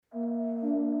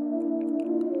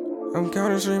I'm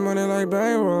counting street money like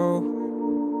Bankroll.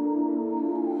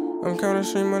 I'm counting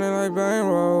street money like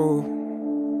Bankroll.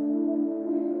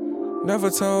 Never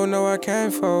told, no I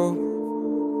can't fold.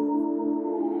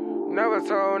 Never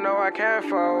told, no I can't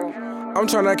fold. I'm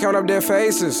tryna count up their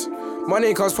faces.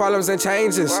 Money cause problems and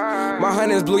changes. My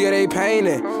hunters blue, yeah, they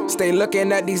painted. Stay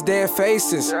looking at these dead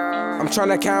faces. I'm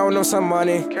tryna count on some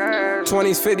money.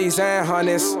 20s, 50s, and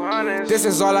hundreds. This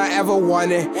is all I ever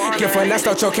wanted. Get finessed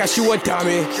out your cash, you a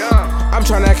dummy. I'm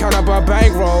tryna count up a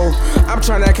bankroll. I'm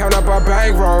tryna count up a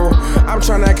bankroll. I'm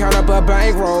tryna count up a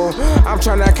bankroll. I'm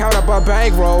tryna count up a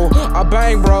bankroll. A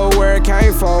bankroll where it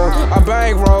came from. A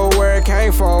bankroll where it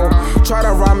came from. Try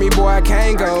to rob me, boy, I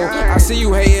can't go. I see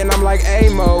you hating, I'm like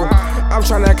Amo. I'm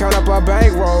tryna count up a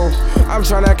bankroll. I'm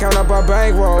tryna count up a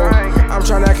bankroll. I'm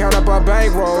tryna count up a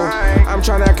bankroll. I'm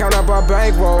tryna count up a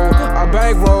bankroll. A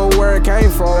bankroll where it came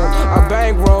from. A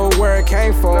bankroll where it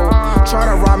came from. Try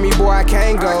to rob me, boy, I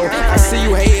can't go. I see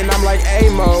you hating, I'm like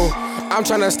Amo. I'm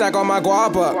tryna stack on my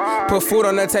guapa. Put food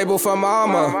on the table for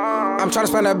mama. I'm tryna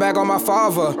spend it back on my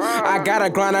father. I gotta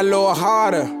grind a little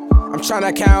harder. I'm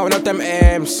tryna count up them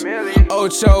M's.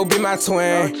 Ocho be my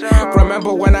twin.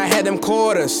 Remember when I had them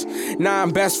quarters? Now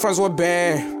I'm best friends with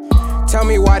Ben. Tell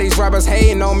me why these rappers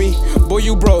hating on me. Boy,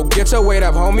 you broke, get your weight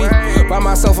up, homie. By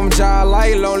myself, I'm jaw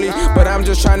like lonely. But I'm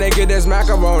just trying to get this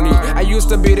macaroni. I used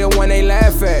to be the one they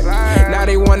laugh at. Now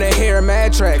they wanna hear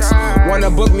mad tracks. Wanna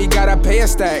book me, gotta pay a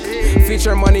stack.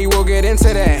 Feature money, we'll get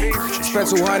into that. Spent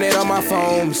 200 on my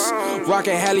phones.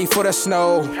 Rockin' heli for the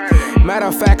snow. Matter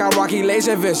of fact, I rock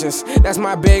Laser Visions. That's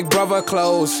my big brother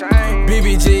clothes.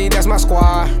 BBG, that's my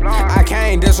squad. I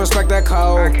can't disrespect the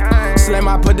code. Slim,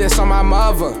 I put this on my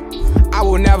mother. I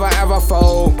will never ever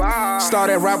fold.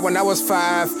 Started rap when I was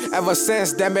 5. Ever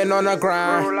since, then been on the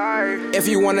grind. If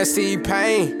you wanna see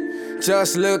pain,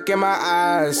 just look in my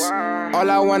eyes. All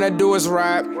I wanna do is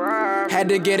rap. Had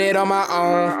to get it on my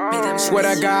own. Swear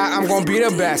to God, I'm gonna be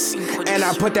the best. And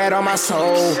I put that on my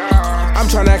soul. I'm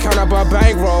tryna count up a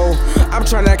bankroll. I'm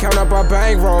tryna count up a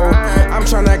bankroll. I'm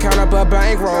tryna count up a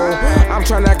bankroll. I'm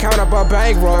tryna count up a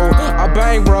bankroll. A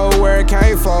bankroll where it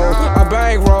came from. A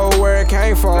bankroll where it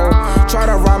came from. Try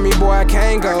to rob me, boy, I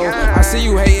can't go. I see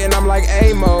you hating, I'm like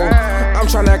Amo. I'm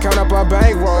tryna count up a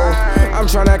bankroll. I'm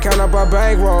tryna count up a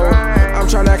bankroll. I'm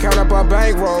tryna count up a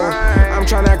bankroll. I'm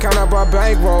tryna count up a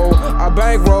bankroll. A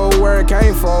bankroll where it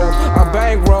came from. A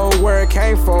bankroll where it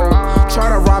came from. Try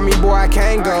to rob me, boy, I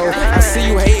can't go. I see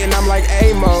you hating, I'm like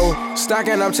Amo.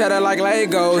 Stacking up cheddar like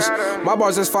Legos. My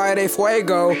bars is fire, they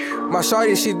fuego. My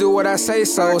shorty, she do what I say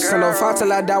so. Send no fire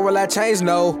till I die, will I change?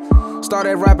 No.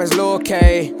 Started rapping Lil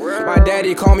K. My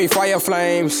daddy called me Fire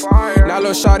Flames. Now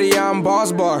Lil Shorty, I'm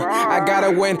Boss Barr. I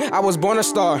gotta win, I was born a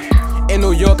star. In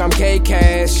New York, I'm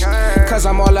K-Cash, cause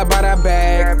I'm all about that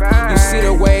bag. You see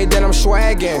the way that I'm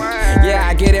swagging? Yeah,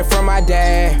 I get it from my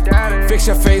dad. Fix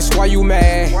your face while you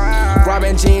mad.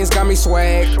 Robin jeans got me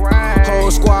swag.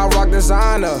 Whole squad rock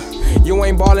designer. You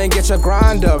ain't ballin', get your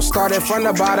grind up. Started from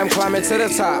the bottom, climbing to the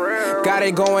top. Got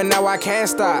it going, now I can't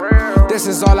stop. This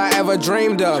is all I ever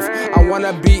dreamed of. I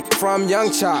wanna beat from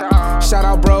Young Chop. Shout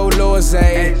out bro, Lil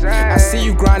Zay. I see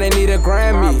you grinding, need a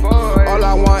Grammy. All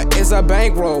I want is a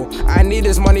bankroll. I need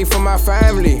this money for my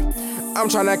family. I'm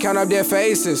tryna count up their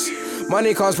faces.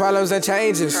 Money cause problems and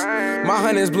changes. My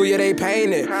hunters blue, yeah, they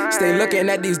painted. Stay looking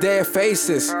at these dead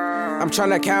faces. I'm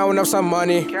tryna count up some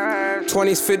money.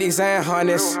 20s, 50s, and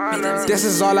hundreds. This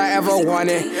is all I ever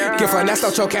wanted. Get finessed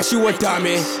out your cash, you a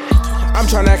dummy. I'm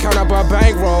tryna count up a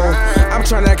bankroll. I'm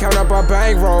tryna count up a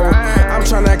bankroll. I'm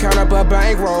tryna count up a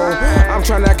bankroll. I'm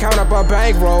tryna count up a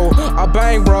bankroll. A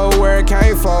bankroll where it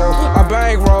came from. A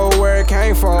bankroll where it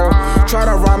came from. Try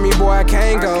to rob me, boy, I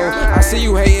can't go. I see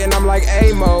you hating, I'm like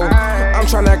Amo. I'm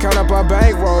tryna count up a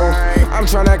bankroll. I'm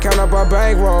tryna count up a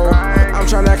bankroll. I'm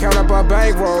tryna count up a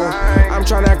bankroll. I'm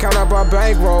tryna count up a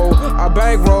bankroll. A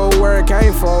bankroll where it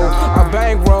came from. A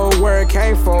bankroll where it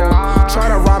came from. Try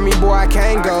to rob me, boy, I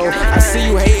can't go. I see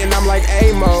you hating, I'm like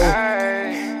Amo.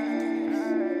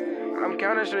 I'm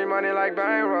counting street money like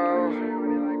Bankroll.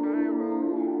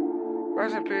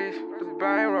 Rest in peace to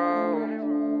Bankroll.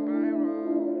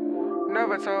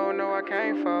 Never told, no I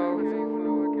can't fold.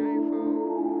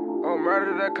 Oh,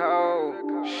 murder the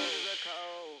code. Shh.